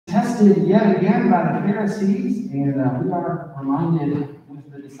tested yet again by the Pharisees, and we are reminded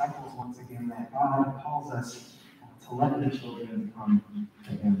with the disciples once again that God calls us to let the children come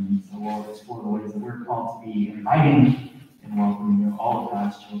to Him. So we'll explore the ways that we're called to be inviting and welcoming all of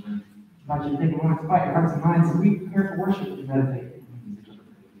God's children. I invite you to take a moment to quiet your hearts and minds as we prepare for worship and meditate.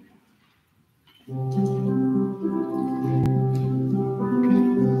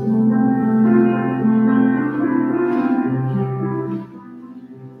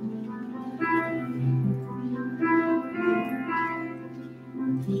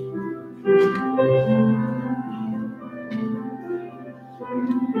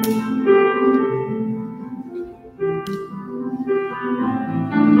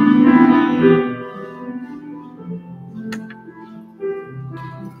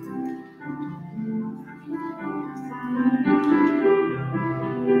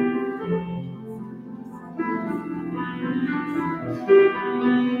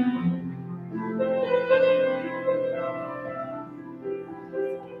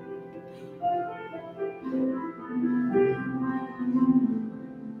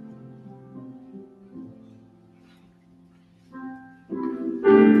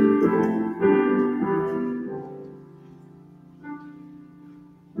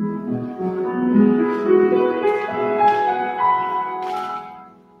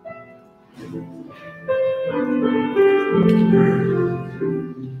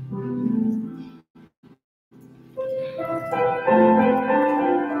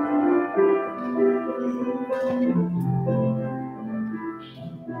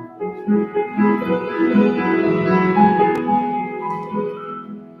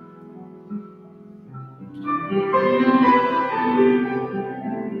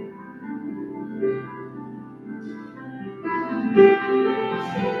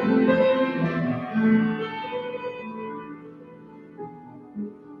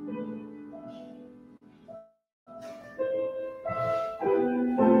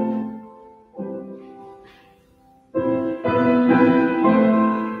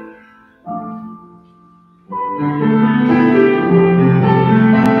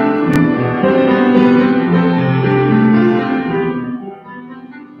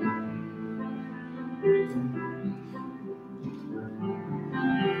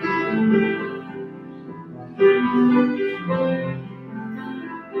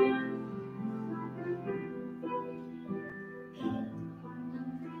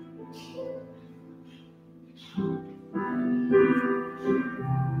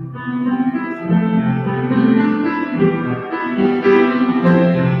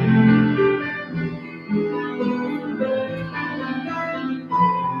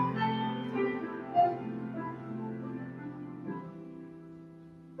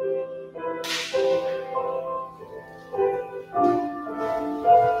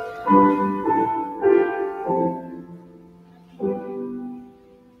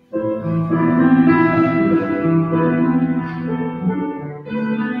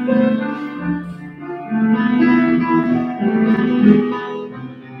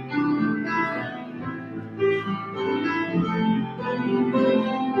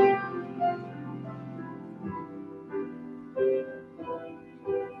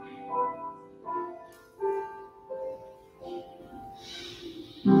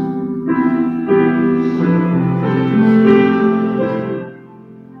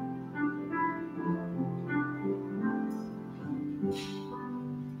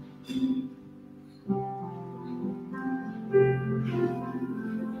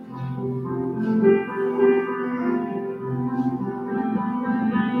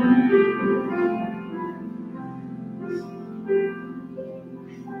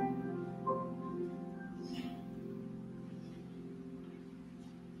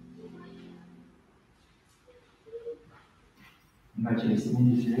 I invite you to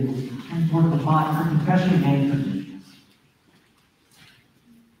stand as you're able to turn toward the font for confession and forgiveness.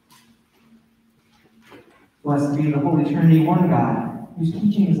 Blessed be the Holy Trinity, one God, whose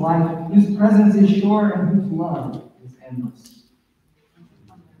teaching is life, whose presence is sure, and whose love is endless.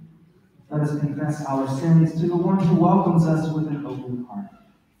 Let us confess our sins to the one who welcomes us with an open heart.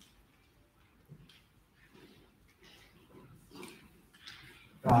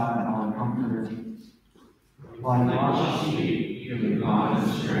 God, our Comforter, like lost sheep, you have gone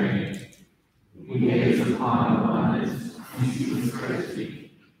astray. We gaze upon abundance and cease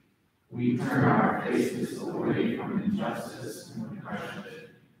thirsty. We turn our faces away from injustice and oppression.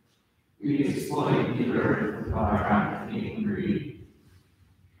 We exploit the earth with our apathy and greed.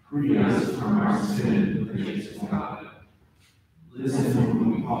 Free us from our sin against God. Listen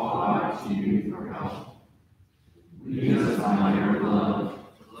when we call out to you for help. Lead us by your love,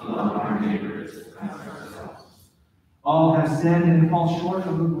 love All have sinned and fall short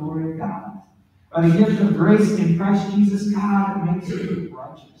of the glory of God. By the gift of grace in Christ Jesus, God makes you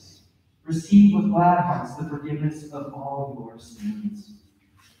righteous. Receive with glad hearts the forgiveness of all your sins.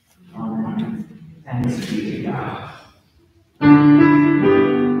 Amen. Thanks be to God.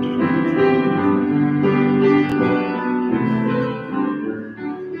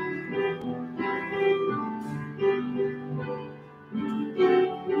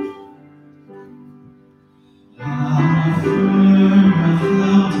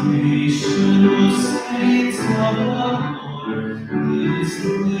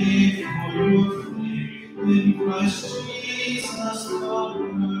 In Christ Jesus the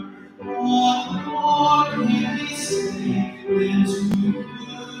Lord, what more can we say than to you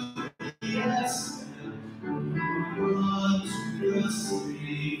he has sent? Unto the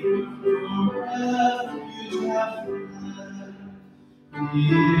Savior from refuge have fled.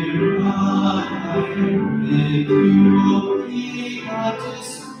 Here I am with you, O be not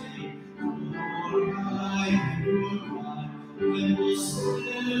dismayed, for I am your God, and will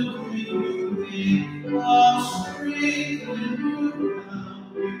still be you in I'll strengthen you,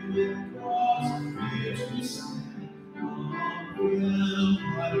 help you, and cause you to stand. I will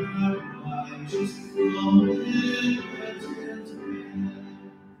by my righteous, omnipotent hand.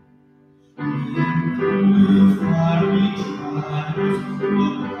 Improve my trials,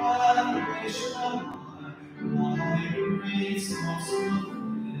 your pathway shall my grace of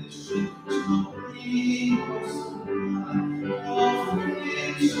sufficient shall be your supply.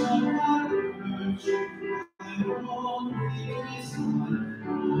 Affliction and virtue, I only desire,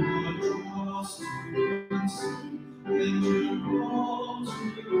 Lord, trust to conceive, and your own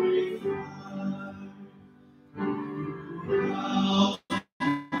to refine. Throughout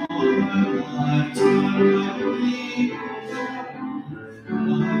all my lifetime, I believe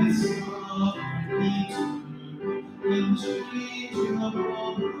my sovereignty and changeable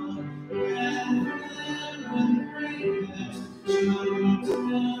love, and greatness shall your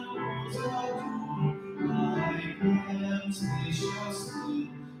temples adore. My hands they shall stand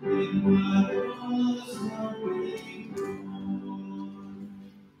in my bosom before.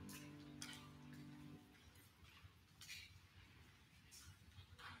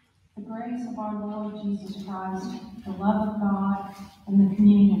 The grace of our Lord Jesus Christ, the love of God, and the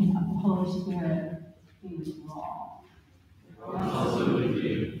communion of the Holy Spirit be with you all. Also with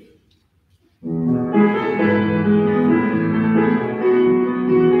you.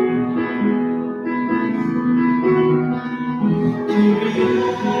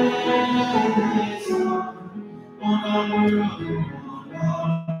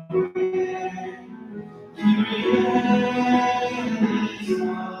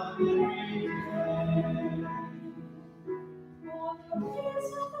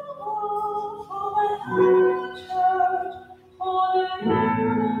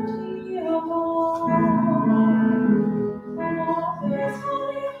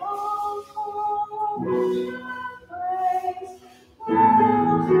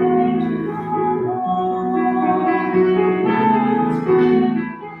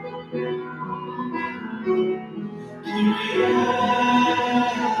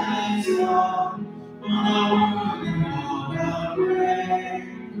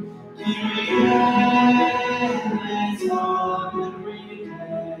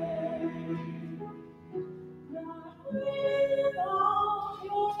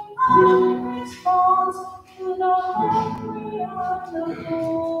 Response to the hungry on the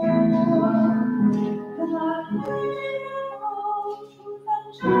floor. God will hold truth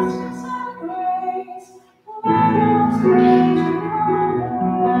and justice and grace. Let us pray to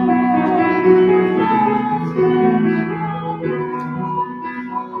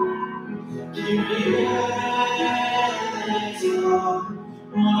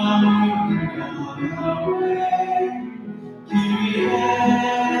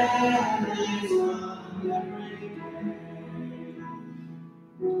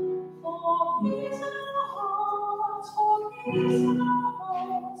for peace in our hearts, for peace in our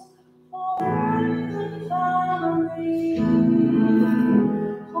hearts, for friends and family,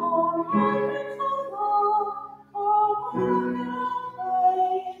 for life and for love, for work and our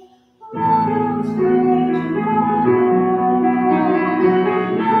faith. Let us pray to God.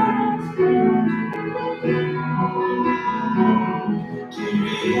 Let us pray to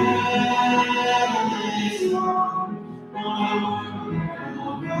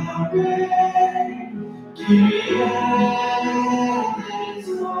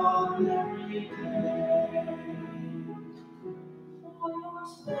for your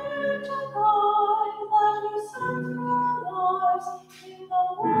spirit of life that you sent through our lives in the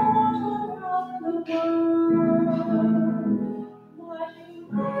water and the word.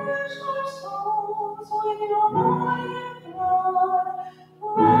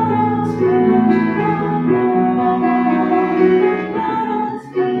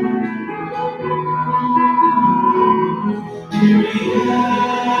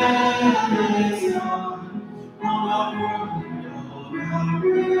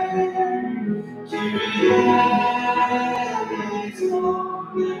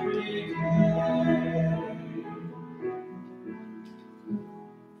 every day.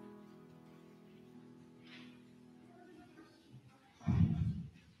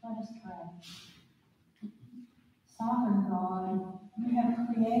 Let us pray. Sovereign God, you have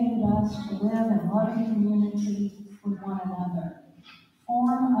created us to live in loving community with one another.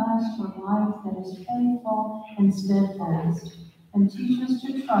 Form us for life that is faithful and steadfast, and teach us to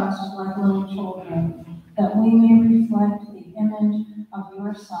trust like little children, that we may reflect the image of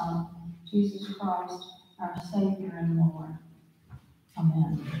your Son, Jesus Christ, our Savior and Lord.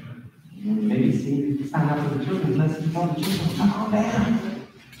 Amen. Maybe Steve, sign up for the children's lesson for the children. Come on down.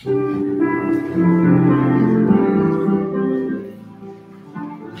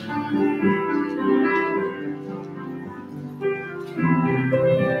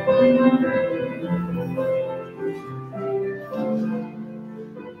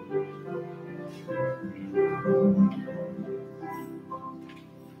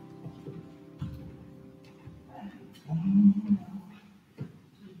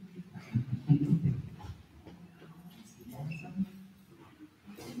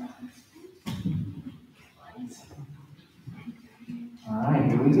 All right,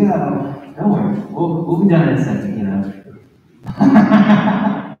 here we go. Don't worry, we'll be done in a second, you know.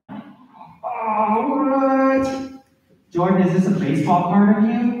 All right. Jordan, is this a baseball card of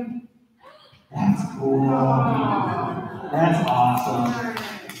you? That's cool. That's awesome.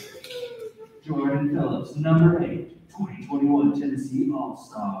 Jordan Phillips, number 8, 2021 Tennessee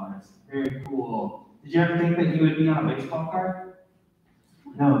All-Stars. Very cool. Did you ever think that you would be on a baseball card?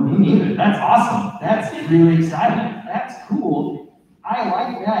 No, me neither. That's awesome. That's really exciting. That's cool. I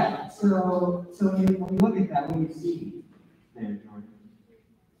like that. So when you look at that, what do you see there, Jordan?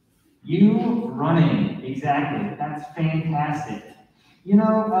 You running. Exactly. That's fantastic. You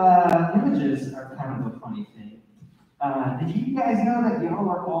know, images are kind of a funny thing. Did you guys know that y'all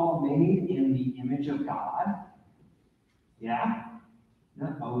are all made in the image of God? Yeah?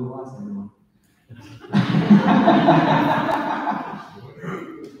 No? Oh, we lost everyone.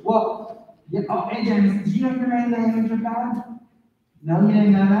 Well, yeah, oh, hey James, did you know you're made in the image of God? No, you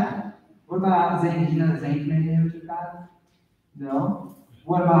didn't know that? What about Zane? Did you know that Zane's made in the image of God? No?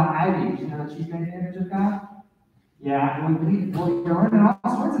 What about Ivy? Did you know that she's made in the image of God? Yeah, well, you're learning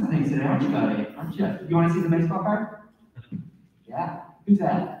all sorts of things today, aren't you, buddy? Aren't you? You want to see the baseball card? Yeah. Who's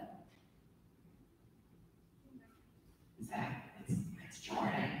that? Is that? It's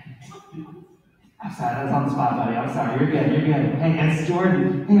Jordan. I'm sorry, that was on the spot, buddy. I'm sorry. You're good. You're good. Hey, it's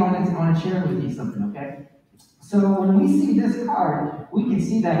Jordan. Hey, I want to share with you something, okay? So when we see this card, we can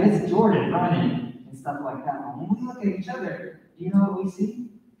see that it's Jordan running and stuff like that. But when we look at each other, do you know what we see?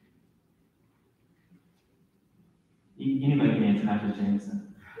 Anybody can answer, not just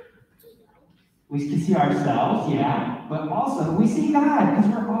Jameson. We can see ourselves, yeah, but also we see God because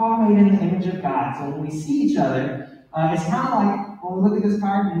we're all made in the image of God. So when we see each other, it's kind of like when we look at this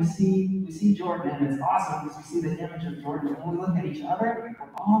card and we see Jordan, and it's awesome because we see the image of Jordan. But when we look at each other, we're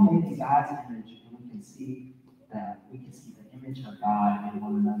all made in God's image, and we can see that. We can see the image of God in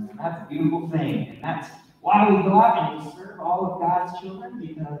one another, and that's a beautiful thing. And that's why we go out and we serve all of God's children,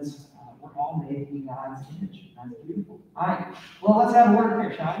 because we're all made in God's image. That's beautiful. All right, well, let's have a word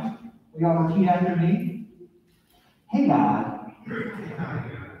here, shall we? We all repeat after me. Hey God,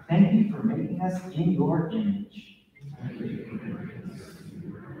 thank you for making us in your image.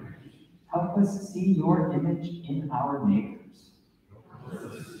 Help us see your image in our neighbors.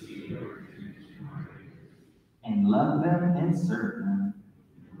 And love them and serve them.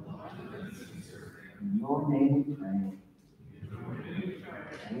 In your name we pray.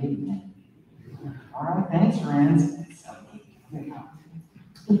 Amen. All right, thanks, friends.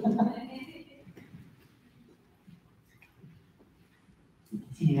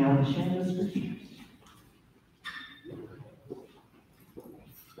 Continue now to share the scriptures.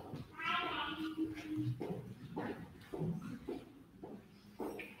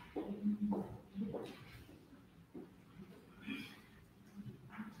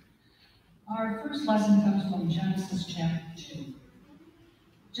 Our first lesson comes from Genesis chapter 2.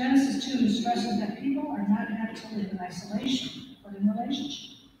 Genesis 2 stresses that people are not meant to live in isolation, but in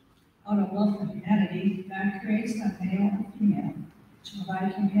relationship. Out of love for humanity, God creates them male and female to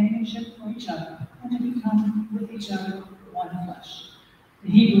provide companionship for each other and to become with each other one flesh. The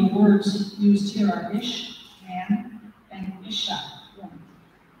Hebrew words used here are ish, man, and isha, woman.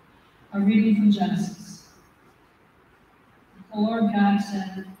 A reading from Genesis. The Lord God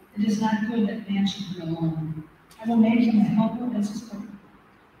said, "It is not good that man should be alone. I will make him a helper as his partner."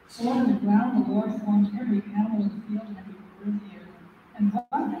 So out of the ground the Lord formed every animal in the field and every bird of the air, and brought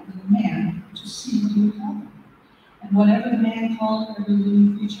them to the man to see what he would call them. And And whatever the man called every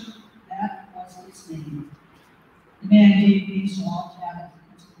living creature, that was its name. The man gave names to all cattle,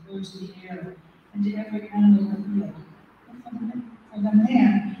 and to the birds of the air, and to every animal of the field. But for the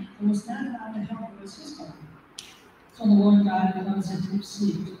man, there was not found a helper as his helper. So the Lord God caused a deep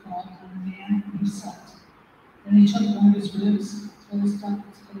sleep to fall upon the man, and he slept. Then he took one of his ribs, closed up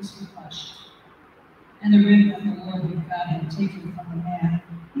its place with flesh. And the rib that the Lord God had taken from the man,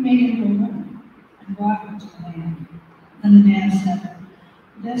 he made into a woman, and brought her to the man. Then the man said,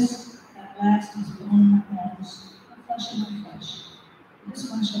 "This at last is bone of my bones, and flesh of my flesh. This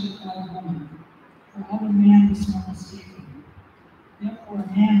one shall be called woman, for out of man this one is taken. Therefore a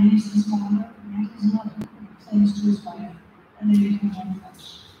man leaves his father and his mother, and clings to his wife, and they become one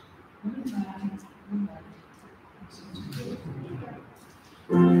flesh." Word of God, word of God.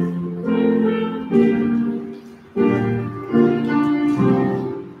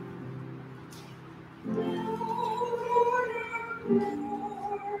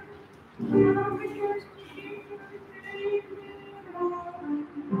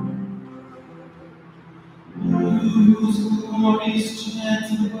 Whose glories chant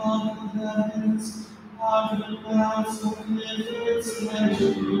above the heavens, out of the clouds of cliffs that you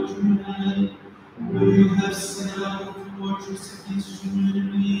dread. You have set up a fortress against your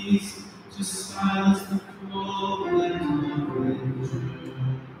enemies, to silence the foe that come with you.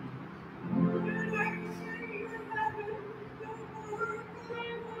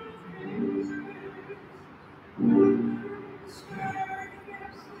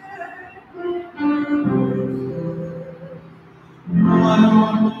 What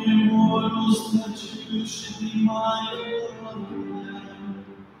are you mortals that you should be mindful of them?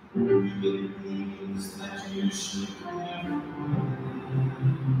 Human beings that you should care for them.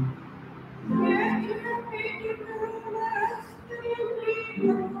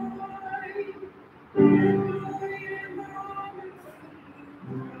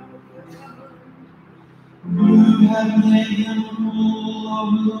 You have made them rule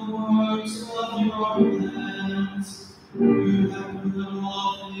over the works of your hands. You have put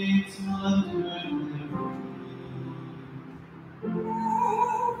all things under their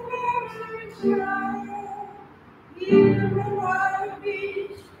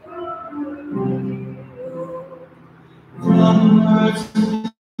from birds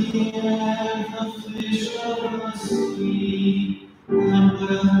of the air, the fish of the sea, and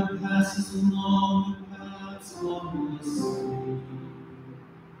whatever passes along the paths of the sea.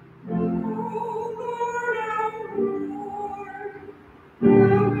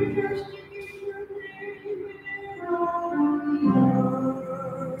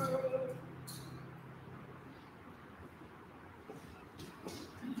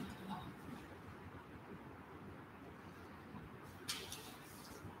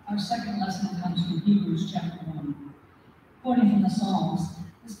 Our second lesson comes from Hebrews chapter 1. Quoting from the Psalms,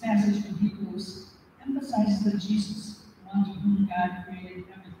 this passage from Hebrews emphasizes that Jesus, the one to whom God created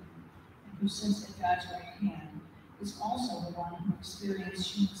everything, and who sits at God's right hand, is also the one who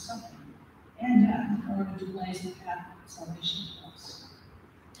experienced human suffering and death in order to blaze the path of salvation for us.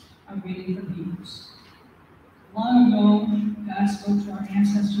 A reading from Hebrews. Long ago, God spoke to our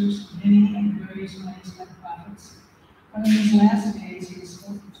ancestors in many and various ways by prophets, but in these last days he has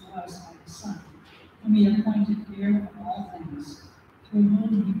spoken to us by his Son, whom he appointed heir of all things, through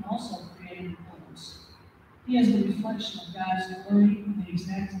whom he also created the worlds. He is the reflection of God's glory and the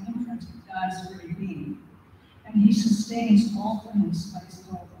exact imprint of God's very being, and he sustains all things by his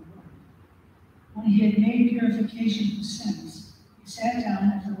powerful word. When he had made purification for sins, he sat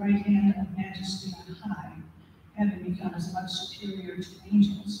down at the right hand of majesty on high, having become as much superior to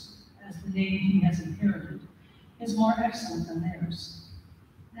angels as the name he has inherited is more excellent than theirs.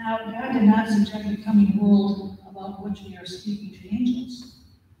 Now, God did not subject the coming world about which we are speaking to angels,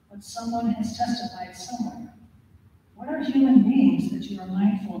 but someone has testified somewhere. What are human beings that you are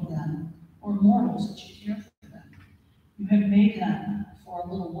mindful of them, or mortals that you care for them? You have made them, for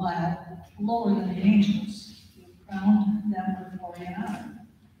a little while, lower than the angels. You have crowned them with glory and honor,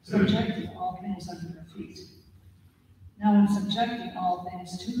 subjecting all things under their feet. Now, in subjecting all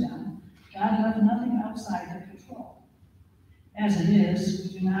things to them, God left nothing outside their control. As it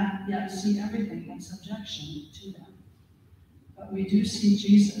is, we do not yet see everything in subjection to them. But we do see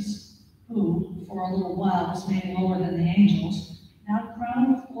Jesus, who, for a little while, was made lower than the angels, now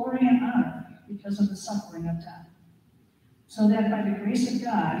crowned with glory and honor because of the suffering of death, so that by the grace of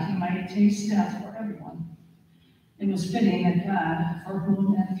God he might taste death for everyone. It was fitting that God, for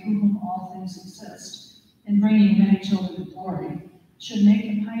whom and through whom all things exist, in bringing many children to glory, should make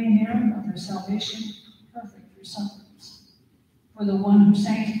the pioneer of their salvation perfect through sufferings. For the one who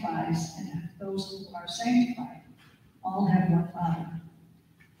sanctifies and those who are sanctified All have one Father.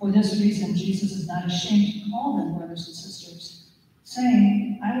 For this reason, Jesus is not ashamed to call them brothers and sisters,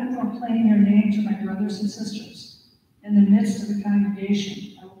 saying, I will proclaim your name to my brothers and sisters. In the midst of the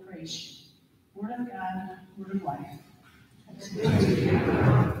congregation, I will praise you. Word of God, word of life.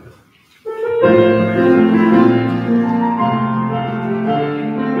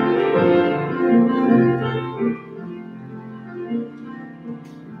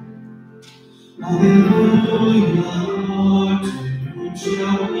 Hallelujah, Lord, to whom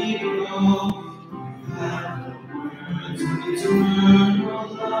shall we go? You have the words of eternal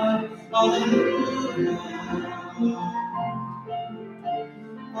life. Hallelujah,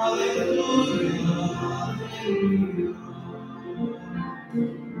 hallelujah, hallelujah,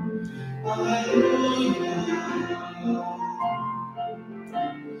 hallelujah,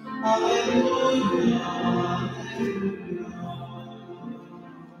 hallelujah, hallelujah.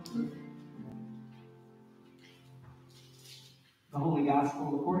 The Holy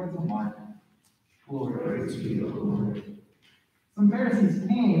Gospel according to Mark. Glory to you, Lord. Some Pharisees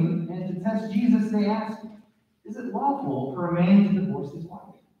came, and to test Jesus, they asked, is it lawful for a man to divorce his wife?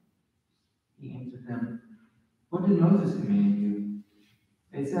 He answered them, what did Moses command you?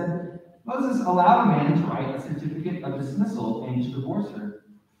 They said, Moses allowed a man to write a certificate of dismissal and to divorce her.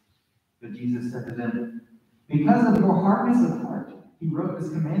 But Jesus said to them, because of your hardness of heart, he wrote this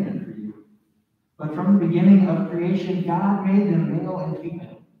commandment for you. But from the beginning of creation, God made them male and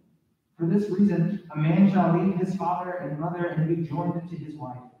female. For this reason, a man shall leave his father and mother and be joined to his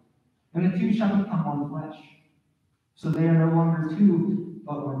wife, and the two shall become one flesh. So they are no longer two,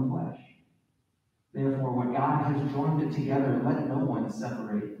 but one flesh. Therefore, what God has joined it together, let no one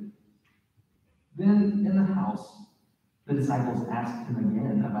separate. Then, in the house, the disciples asked him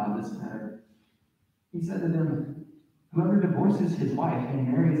again about this matter. He said to them, whoever divorces his wife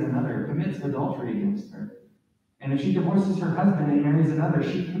and marries another commits adultery against her. And if she divorces her husband and marries another,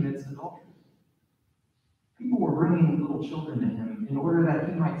 she commits adultery. People were bringing little children to him in order that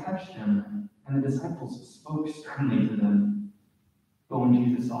he might touch them, and the disciples spoke sternly to them. But when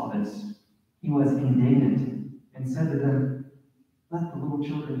Jesus saw this, he was indignant and said to them, let the little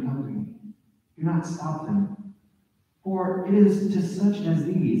children come to me. Do not stop them. For it is to such as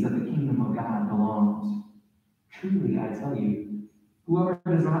these that the kingdom of God belongs. Truly, I tell you, whoever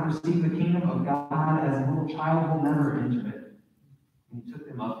does not receive the kingdom of God as a little child will never enter it. And he took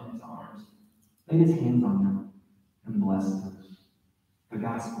them up in his arms, laid his hands on them, and blessed them. The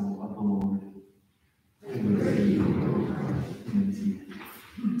gospel of the Lord. Praise to you, Lord. You may be seated.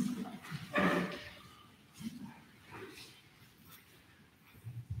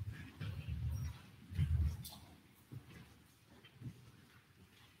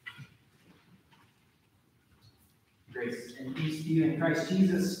 Grace and peace to you in Christ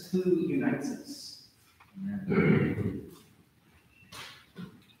Jesus, who unites us. Amen.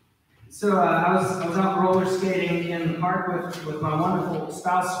 So I was out roller skating in the park with my wonderful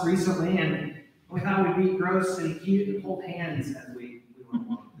spouse recently, and we thought we'd be gross and cute and hold hands as we went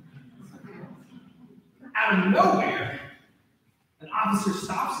along. Out of nowhere, an officer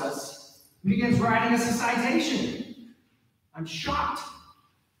stops us and begins writing us a citation. I'm shocked.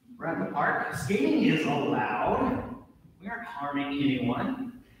 We're at the park. Skating is allowed. We aren't harming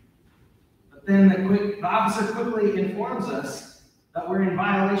anyone. But then the officer quickly informs us that we're in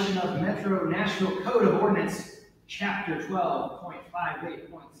violation of Metro National Code of Ordinance, Chapter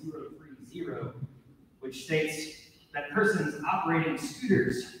 12.58.030, which states that persons operating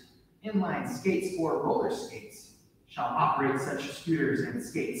scooters, inline skates, or roller skates shall operate such scooters and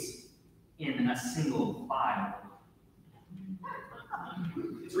skates in a single file.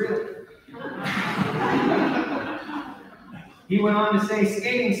 It's real. He went on to say,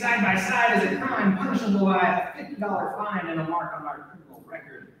 skating side by side is a crime punishable by a $50 fine and a mark on our criminal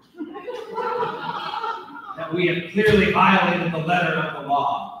record. That we have clearly violated the letter of the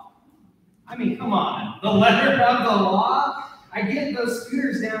law. I mean, come on, the letter of the law? I get those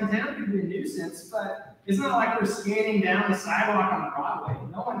scooters downtown can be a nuisance, but it's not like we're skating down the sidewalk on Broadway.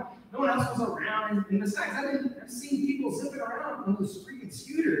 No one else was around. And besides, I've seen people zipping around on those freaking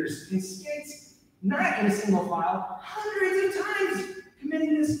scooters and skates, not in a single file, hundreds of times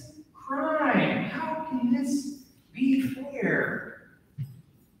committing this crime. How can this be fair? If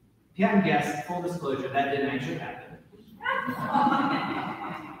you haven't guessed, full disclosure, that didn't actually happen.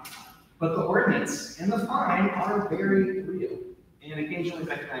 But the ordinance and the fine are very real. And occasionally,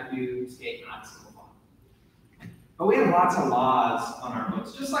 I do skate not a single file. But we have lots of laws on our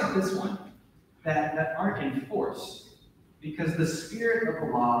books, just like this one, that aren't enforced because the spirit of the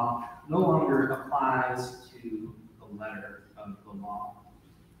law no longer applies to the letter of the law.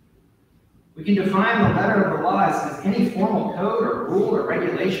 We can define the letter of the law as any formal code or rule or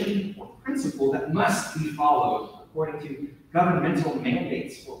regulation or principle that must be followed according to governmental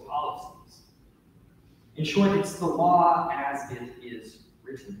mandates or policies. In short, it's the law as it is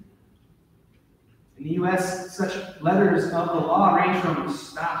written. In the U.S., such letters of the law range from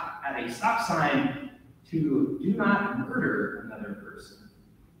stop at a stop sign to do not murder another person.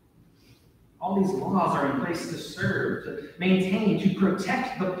 All these laws are in place to serve, to maintain, to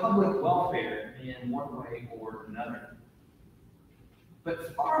protect the public welfare in one way or another.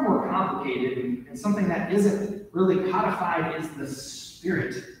 But far more complicated and something that isn't really codified is the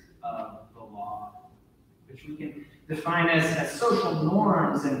spirit of the law, which we can define as social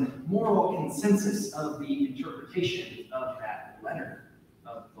norms and moral consensus of the interpretation of that letter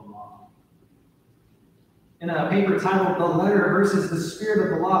of the law. In a paper titled The Letter versus the Spirit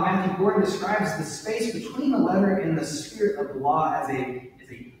of the Law, Matthew Gordon describes the space between the letter and the spirit of the law as a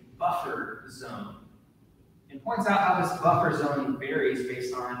buffer zone, and points out how this buffer zone varies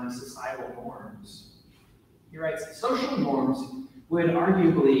based on societal norms. He writes, social norms would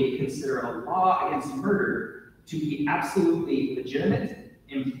arguably consider a law against murder to be absolutely legitimate,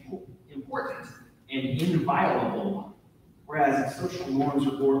 important, and inviolable, whereas social norms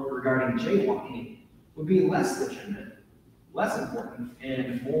regarding jaywalking would be less legitimate, less important,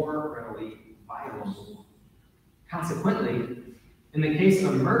 and more readily violable. Consequently, in the case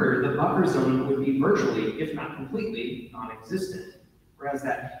of murder, the buffer zone would be virtually, if not completely, non-existent, whereas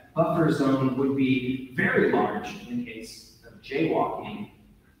that buffer zone would be very large in the case of jaywalking.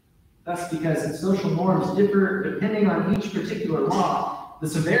 Thus, because social norms differ depending on each particular law, the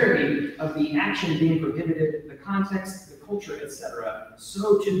severity of the action being prohibited, the context, the culture, etc.,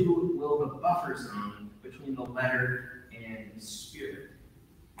 so too will the buffer zone between the letter and spirit.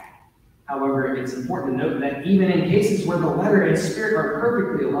 However, it's important to note that even in cases where the letter and spirit are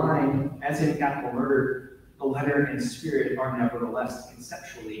perfectly aligned, as in capital murder, the letter and spirit are nevertheless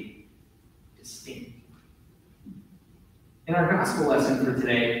conceptually distinct. In our gospel lesson for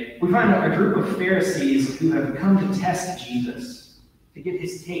today, we find a group of Pharisees who have come to test Jesus, to get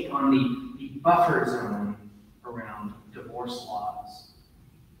his take on the buffer zone around divorce laws.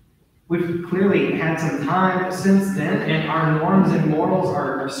 We've clearly had some time since then, and our norms and morals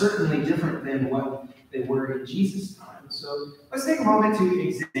are certainly different than what they were in Jesus' time. So let's take a moment to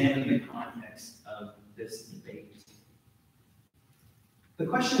examine the context of this debate. The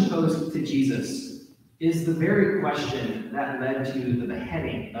question posed to Jesus is the very question that led to the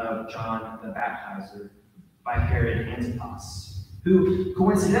beheading of John the Baptizer by Herod Antipas, who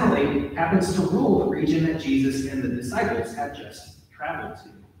coincidentally happens to rule the region that Jesus and the disciples had just traveled to.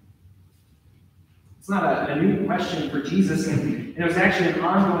 It's not a new question for Jesus, and it was actually an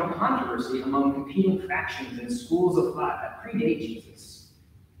ongoing controversy among competing factions and schools of thought that predate Jesus.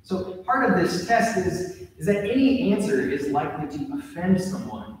 So part of this test is that any answer is likely to offend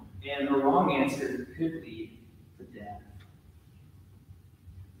someone, and a wrong answer could lead to death.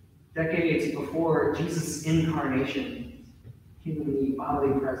 Decades before Jesus' incarnation, human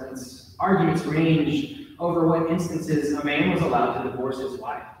bodily presence, arguments ranged over what instances a man was allowed to divorce his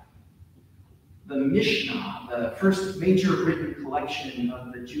wife. The Mishnah, the first major written collection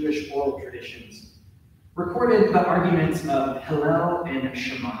of the Jewish oral traditions, recorded the arguments of Hillel and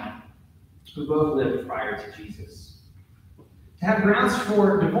Shammai, who both lived prior to Jesus. To have grounds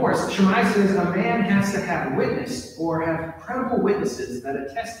for divorce, Shammai says a man has to have witnessed or have credible witnesses that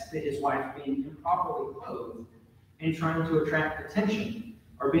attest to his wife being improperly clothed and trying to attract attention,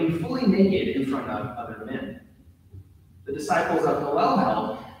 or being fully naked in front of other men. The disciples of Hillel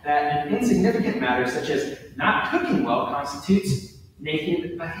held that an insignificant matter such as not cooking well constitutes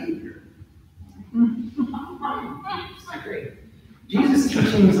naked behavior. Great. Jesus'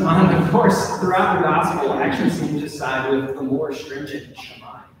 teachings on divorce throughout the gospel actually seem to side with the more stringent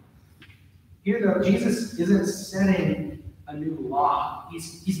Shammai. Here, though, Jesus isn't setting a new law.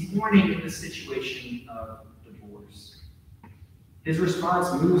 He's warning the situation of divorce. His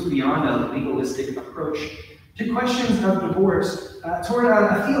response moves beyond a legalistic approach to questions of divorce toward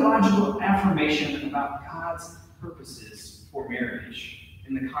a theological affirmation about God's purposes for marriage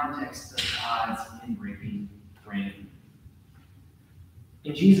in the context of God's inbreaking reign.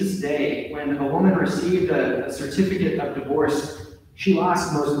 In Jesus' day, when a woman received a certificate of divorce, she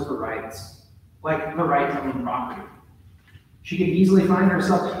lost most of her rights, like the right to own property. She could easily find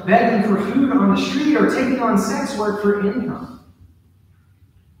herself begging for food on the street or taking on sex work for income.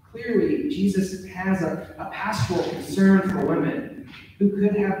 Clearly, Jesus has a pastoral concern for women who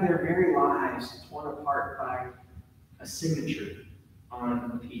could have their very lives torn apart by a signature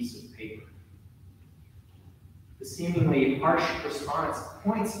on a piece of paper. The seemingly harsh response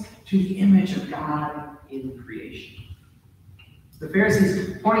points to the image of God in creation. The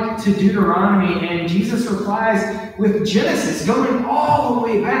Pharisees point to Deuteronomy, and Jesus replies with Genesis, going all the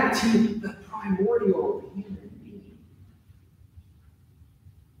way back to the primordial human being.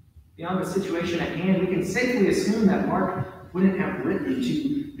 Beyond the situation at hand, we can safely assume that Mark wouldn't have written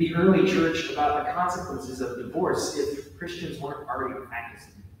to the early church about the consequences of divorce if Christians weren't already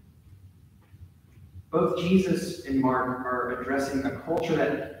practicing. Both Jesus and Mark are addressing a culture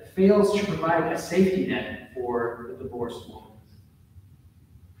that fails to provide a safety net for the divorced woman.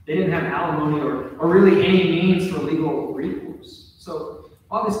 They didn't have alimony or really any means for legal recourse. So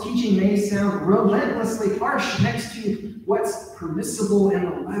while this teaching may sound relentlessly harsh next to what's permissible in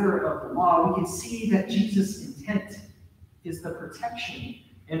the letter of the law, we can see that Jesus' intent is the protection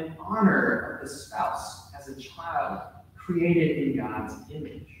and honor of the spouse as a child created in God's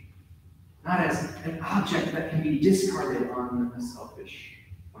image, not as an object that can be discarded on a selfish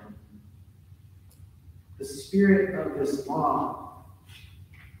whim. The spirit of this law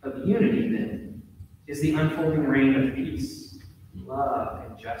of unity, then, is the unfolding reign of peace, love,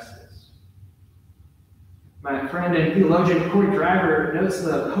 and justice. My friend and theologian Corey Driver notes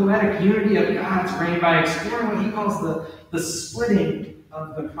the poetic unity of God's reign by exploring what he calls the splitting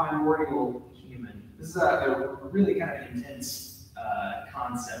of the primordial human. This is a really kind of intense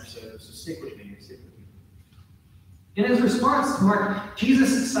concept, so stick with me. In his response to Mark,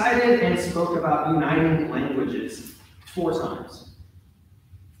 Jesus cited and spoke about uniting languages 4 times.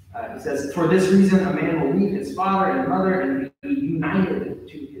 He says, "For this reason, a man will leave his father and mother and be united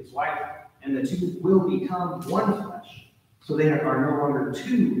to his wife, and the two will become one flesh. So they are no longer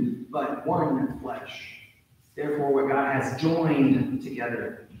two, but one flesh. Therefore, what God has joined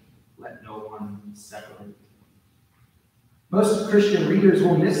together, let no one separate." Most Christian readers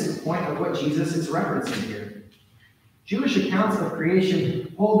will miss the point of what Jesus is referencing here. Jewish accounts of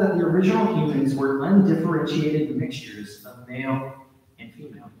creation hold that the original humans were undifferentiated mixtures of male and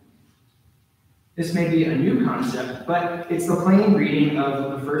female. This may be a new concept, but it's the plain reading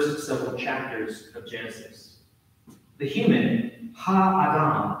of the first several chapters of Genesis. The human,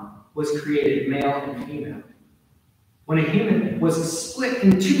 Ha-Adam, was created male and female. When a human was split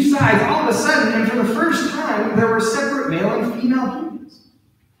in 2 sides, all of a sudden, and for the first time, there were separate male and female humans.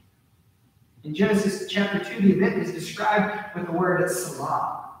 In Genesis chapter 2, the event is described with the word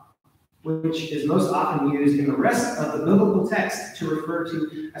salah, which is most often used in the rest of the biblical text to refer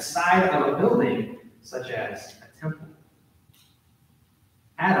to a side of a building, such as a temple.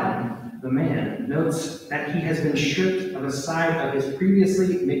 Adam, the man, notes that he has been stripped of a side of his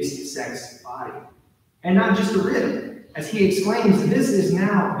previously mixed-sex body, and not just a rib, as he exclaims, "This is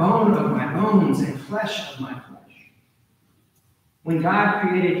now bone of my bones and flesh of my flesh." When God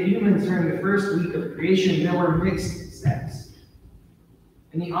created humans during the first week of creation, there were mixed sex.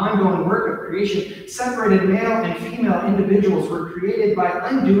 In the ongoing work of creation, separated male and female individuals were created by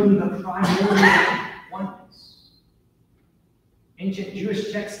undoing the primordial oneness. Ancient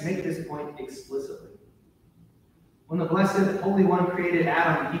Jewish texts make this point explicitly. When the Blessed Holy One created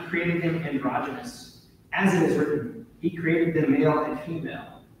Adam, he created him androgynous. As it is written, he created them male and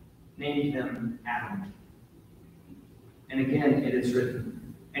female, named them Adam. And again, it is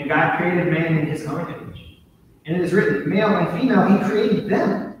written, "And God created man in his own image. And it is written, male and female, he created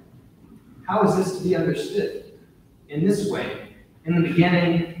them." How is this to be understood? In this way, in the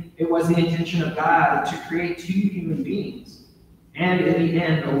beginning, it was the intention of God to create 2 human beings. And in the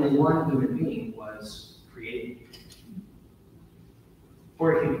end, only 1 human being was created.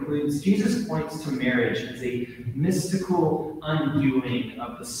 Before it concludes, Jesus points to marriage as a mystical undoing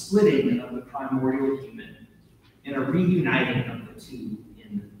of the splitting of the primordial human and a reuniting of the 2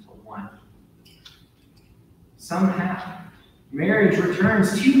 into 1. Somehow, marriage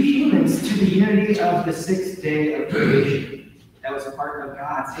returns 2 humans to the unity of the 6th day of creation that was part of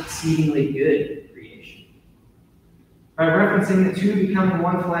God's exceedingly good creation. By referencing the 2 becoming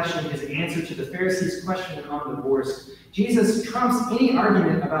one flesh in his answer to the Pharisees' question on divorce, Jesus trumps any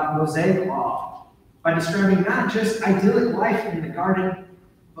argument about Mosaic law by describing not just idyllic life in the garden,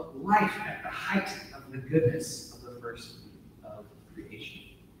 but life at the height of the goodness of the first week of creation.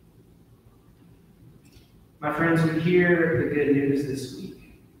 My friends, we hear the good news this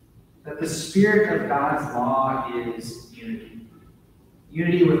week, that the spirit of God's law is unity.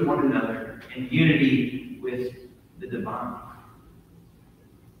 Unity with one another and unity with the divine.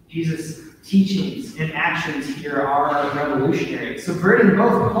 Jesus' teachings and actions here are revolutionary, subverting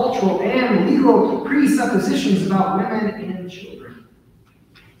both cultural and legal presuppositions about women and children.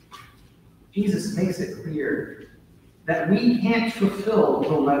 Jesus makes it clear that we can't fulfill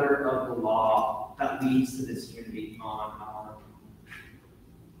the letter of the law that leads to this unity on our own.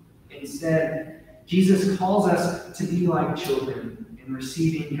 Instead, Jesus calls us to be like children in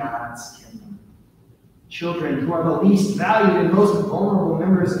receiving God's kingdom. Children who are the least valued and most vulnerable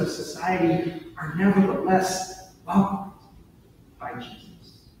members of society are nevertheless welcomed by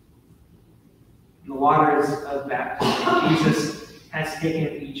Jesus. In the waters of baptism, Jesus has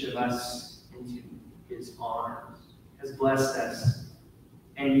taken each of us into his arms, has blessed us,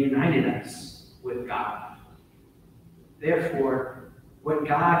 and united us with God. Therefore, what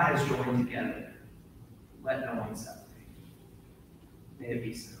God has joined together, let no one separate. May it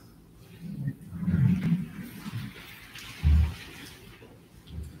be so.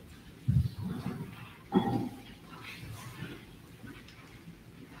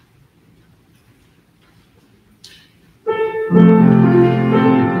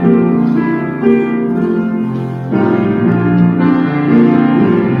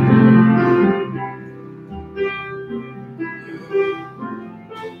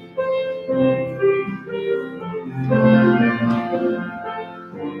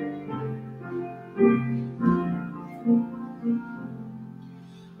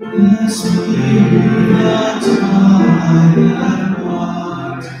 Bless me the time and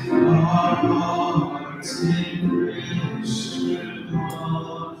want our hearts in Christian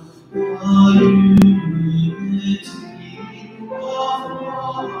love, the unity of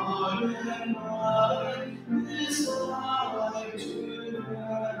heart and mind is like to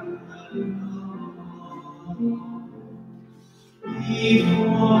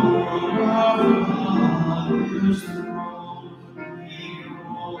before our Father's throne.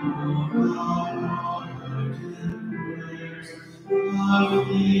 Our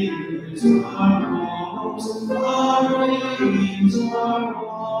fears, our hopes, our dreams, our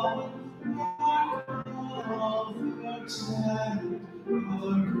one, our comforts and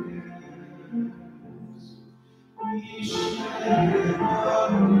our cares. We share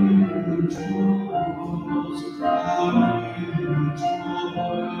our mutual woes, our mutual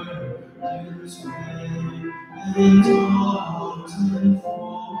burdens, pain and often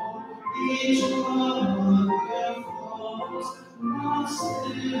for each other falls, not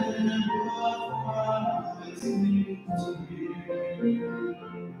sin but rising tears.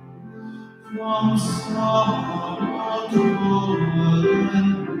 From sorrow, joy, and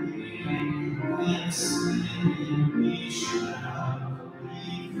pain, and sin we shall be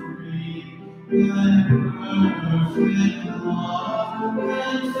free, and perfect love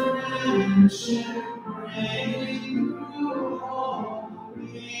and friendship reigning through all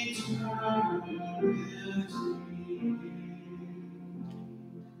eternity.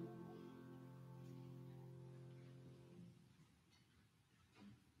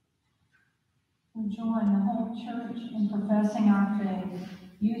 We join the whole church in professing our faith,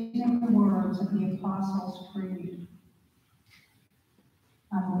 using the words of the Apostles' Creed.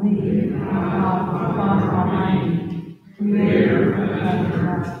 I believe in God, the Father Almighty, creator of heaven and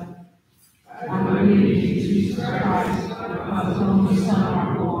earth. I believe in Jesus Christ, God's only Son,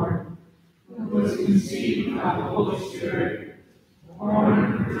 our Lord, who was conceived by the Holy Spirit, born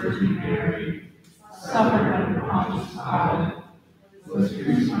of the Virgin Mary, suffered under Pontius Pilate, was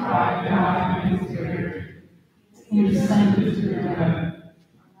crucified, died, and was buried. He descended to the dead.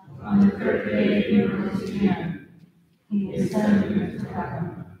 On the third day he rose again. He ascended into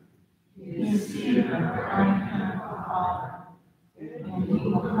heaven. He is seated at the right hand of the Father, and he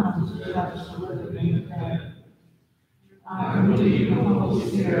will come to judge the living and the dead. I believe in the Holy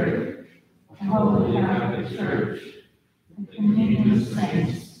Spirit, the Holy Catholic Church, the communion of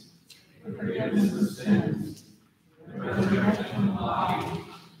saints, the forgiveness of sins, the resurrection of the body,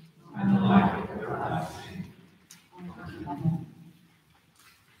 and the life everlasting. Amen.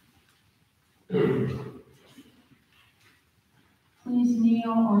 Please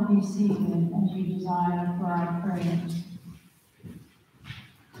kneel or be seated as you desire for our prayers.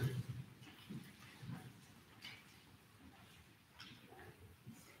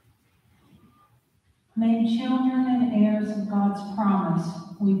 Made children and heirs of God's promise,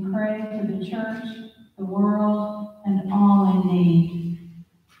 we pray for the church, the world, and all in need.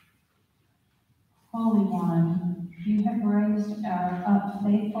 Holy One, you have raised up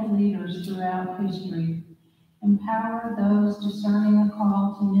faithful leaders throughout history. Empower those discerning a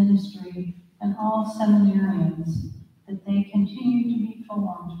call to ministry and all seminarians, that they continue to be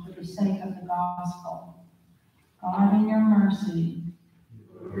formed for the sake of the gospel. God, in your mercy,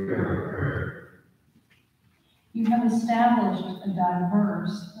 you have established a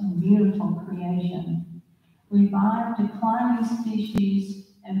diverse and beautiful creation. Revive declining species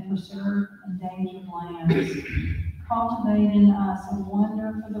and preserve endangered lands. Cultivate in us a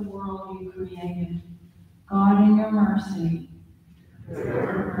wonder for the world you created. God, in your mercy,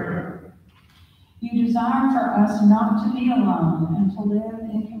 you desire for us not to be alone and to live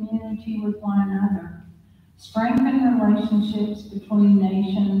in community with one another. Strengthen relationships between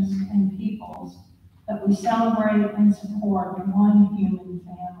nations and peoples, that we celebrate and support one human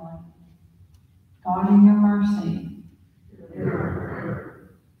family. God, in your mercy,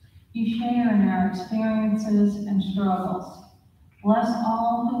 you share in our experiences and struggles. Bless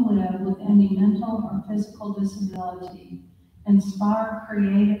all who live with any mental or physical disability. Inspire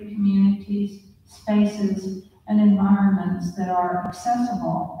creative communities, spaces, and environments that are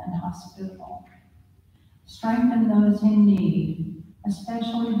accessible and hospitable. Strengthen those in need,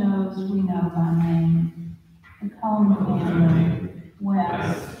 especially those we know by name. The Cohen family,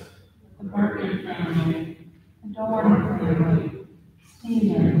 Wes, the Birkin family, the Dorn family,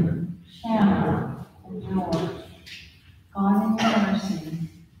 Stephen, Shanna, and George. God, in your mercy,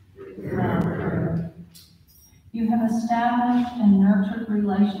 you have established and nurtured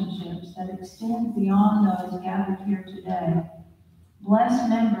relationships that extend beyond those gathered here today. Bless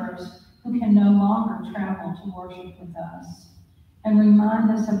members who can no longer travel to worship with us, and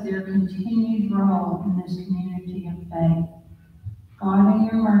remind us of their continued role in this community of faith. God, in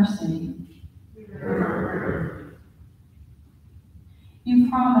your mercy, you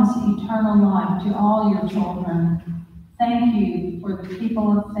promise eternal life to all your children. Thank you for the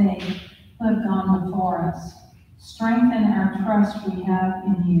people of faith who have gone before us. Strengthen our trust we have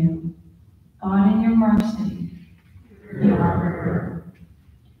in you. God, in your mercy,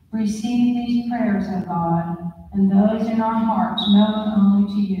 receive these prayers, O God, and those in our hearts known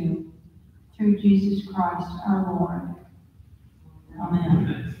only to you, through Jesus Christ our Lord.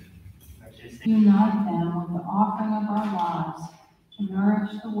 Amen. Unite them with the offering of our lives to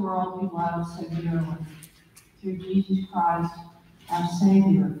nourish the world we love so dearly, through Jesus Christ, our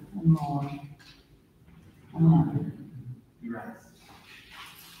Savior and Lord. Amen. You rise.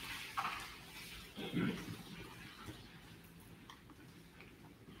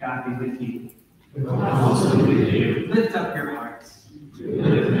 God be with you. Also with you. Lift up your hearts.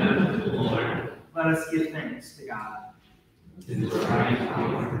 Lift them to the Lord. Let us give thanks to God. It is right,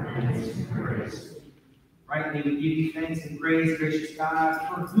 our thanks and praise. Rightly we give you thanks and praise, gracious God,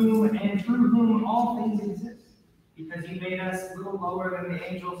 for whom and through whom all things exist, because you made us a little lower than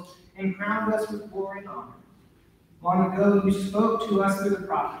the angels and crowned us with glory and honor. Long ago you spoke to us through the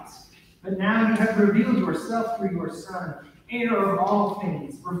prophets, but now you have revealed yourself through your Son, heir of all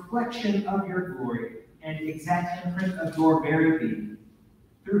things, reflection of your glory, and exact imprint of your very being.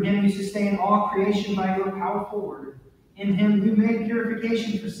 Through him you sustain all creation by your powerful word. In him you made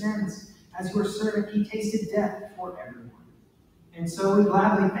purification for sins. As your servant, he tasted death for everyone. And so we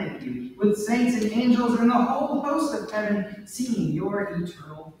gladly thank you, with saints and angels and the whole host of heaven, singing your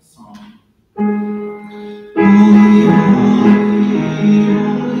eternal song.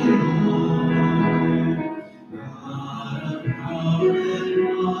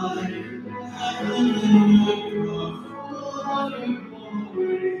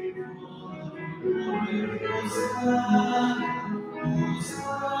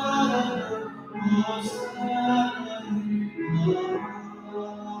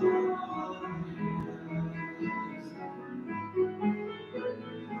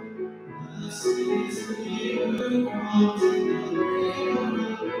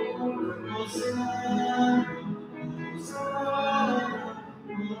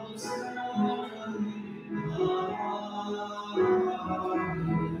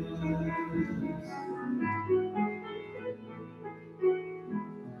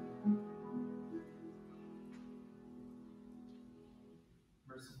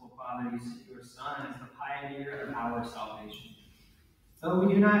 Merciful Father, you sent your Son as the pioneer of our salvation. Though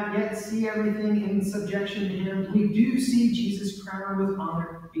we do not yet see everything in subjection to him, we do see Jesus crowned with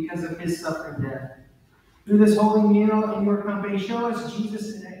honor because of his suffering death. Through this holy meal in your company, show us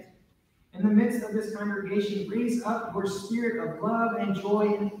Jesus today. In the midst of this congregation, raise up your spirit of love and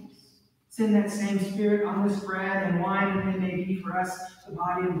joy and peace. Send that same spirit on this bread and wine, and it may be for us the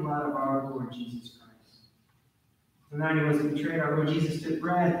body and blood of our Lord Jesus Christ. The night he was betrayed, our Lord Jesus took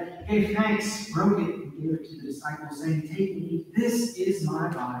bread, gave thanks, broke it, and gave it to the disciples, saying, "Take and eat. This is my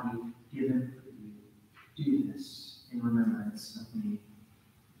body given for you. Do this in remembrance of me."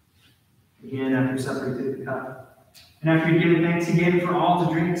 Again, after supper, he took the cup. And after he gave thanks, he gave it for all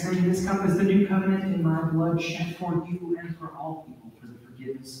to drink, saying, "This cup is the new covenant in my blood, shed for you and for all people for the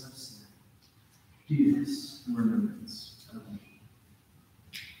forgiveness of sin. Do this in remembrance of me."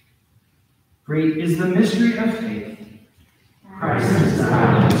 Great is the mystery of faith. Christ is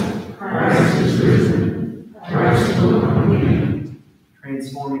died. Christ is risen. Christ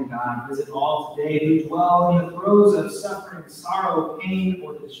transforming God, visit all today who dwell in the throes of suffering, sorrow, pain,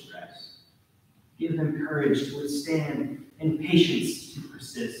 or distress. Give them courage to withstand and patience to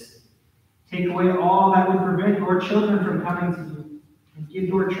persist. Take away all that would prevent your children from coming to you, and give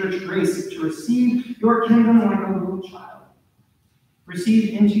your church grace to receive your kingdom like a little child.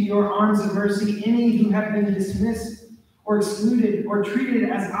 Receive into your arms of mercy any who have been dismissed or excluded or treated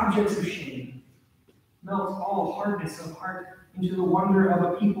as objects of shame. Melt all hardness of heart into the wonder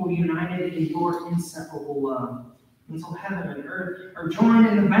of a people united in your inseparable love, until heaven and earth are joined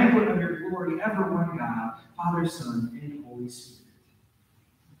in the banquet of your glory, ever one God, Father, Son, and Holy Spirit.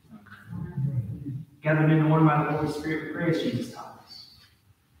 Gathered in one by the Holy Spirit, we pray as Jesus taught us.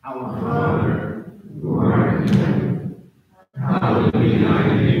 Our Father, who art in heaven, hallowed be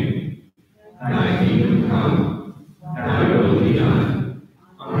thy name. Thy kingdom come, thy will be done,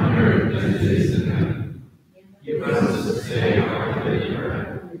 on earth as it is in heaven. Give us this day our daily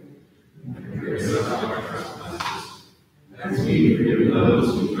bread, and forgive us our trespasses, as we forgive those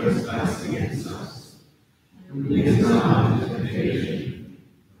who trespass against us. And lead us not into temptation,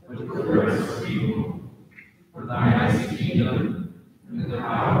 but deliver us from evil. For thine is the kingdom, and the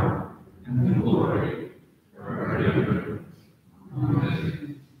power, and the glory, forever and ever.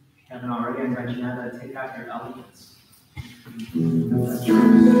 Amen. haven't already, I invite you now to take out your elements.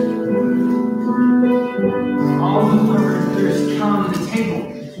 All who are thirsty, come to the table.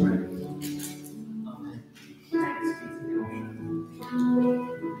 It's ready. Amen. Thanks be to God.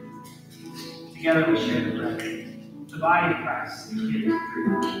 Together we share the bread, the body of Christ, and give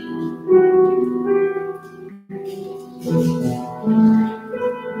it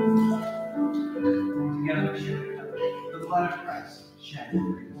Together we share the cup, the blood of Christ, shed for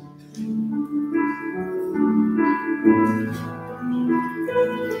you.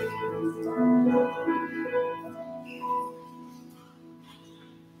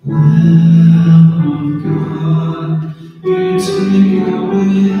 Lamb of God, you take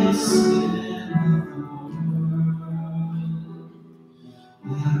away the sin of the world.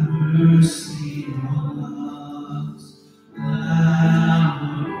 Have mercy on us. Lamb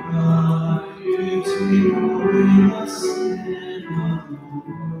of God, you take away the sin of the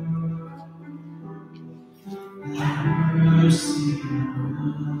world. Have mercy on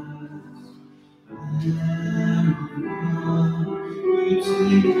us. Lamb of God, you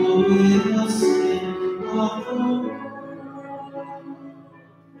take away the sin of the world.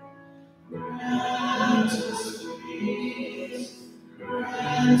 Grant us peace,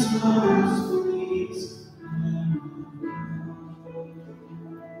 grant us peace.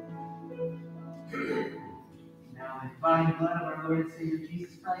 Now, the body and blood of our Lord and Savior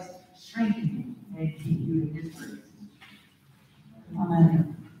Jesus Christ strengthen you and keep you in His grace.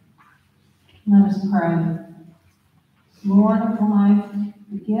 Amen. Let us pray. Lord of life,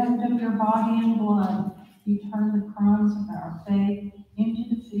 the gift of your body and blood, you turn the crumbs of our faith into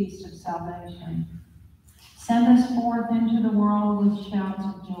the feast of salvation. Send us forth into the world with shouts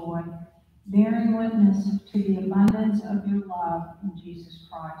of joy, bearing witness to the abundance of your love in Jesus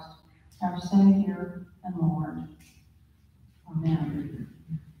Christ, our Savior and Lord. Amen.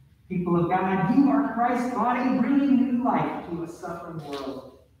 People of God, you are Christ's body, bringing new life to a suffering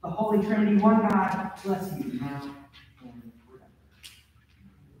world. The Holy Trinity, one God, bless you now and forever.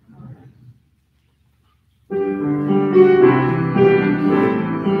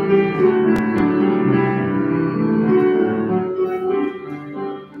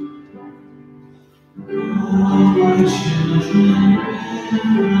 All my children,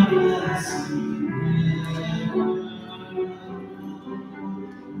 bless you.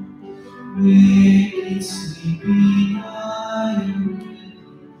 Wake and sleepy night,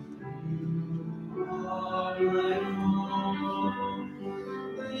 you are my home.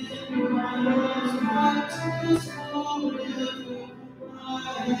 In my baptism forever,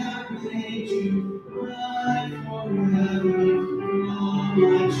 I have made you mine forever. All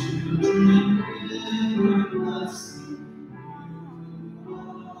my children, in blessing, you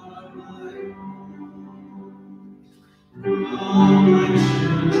are my home. All my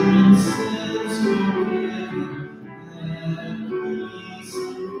children, sins forgiven, and peace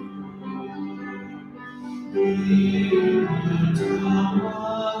Hear how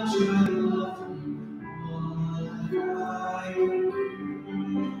much I love you, what I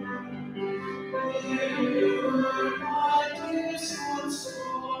Hear my dear son's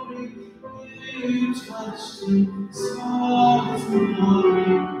story, you touched him, saw his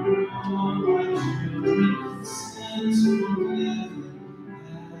glory. All my children, sins forgiven,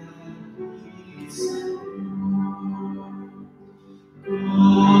 and peace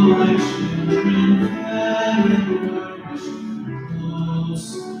all my children fed and nourished,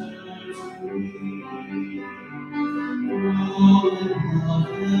 close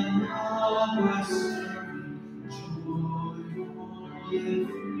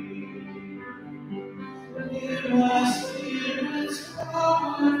Hear my spirit's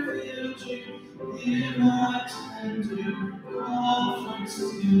power filled you. Hear my tender call from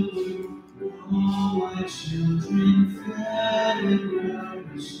still. All my children fed and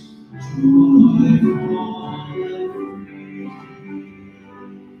nourished, joyful and free.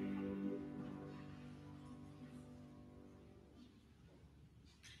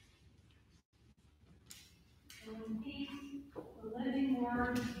 In peace, the living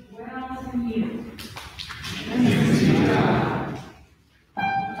word dwells in you.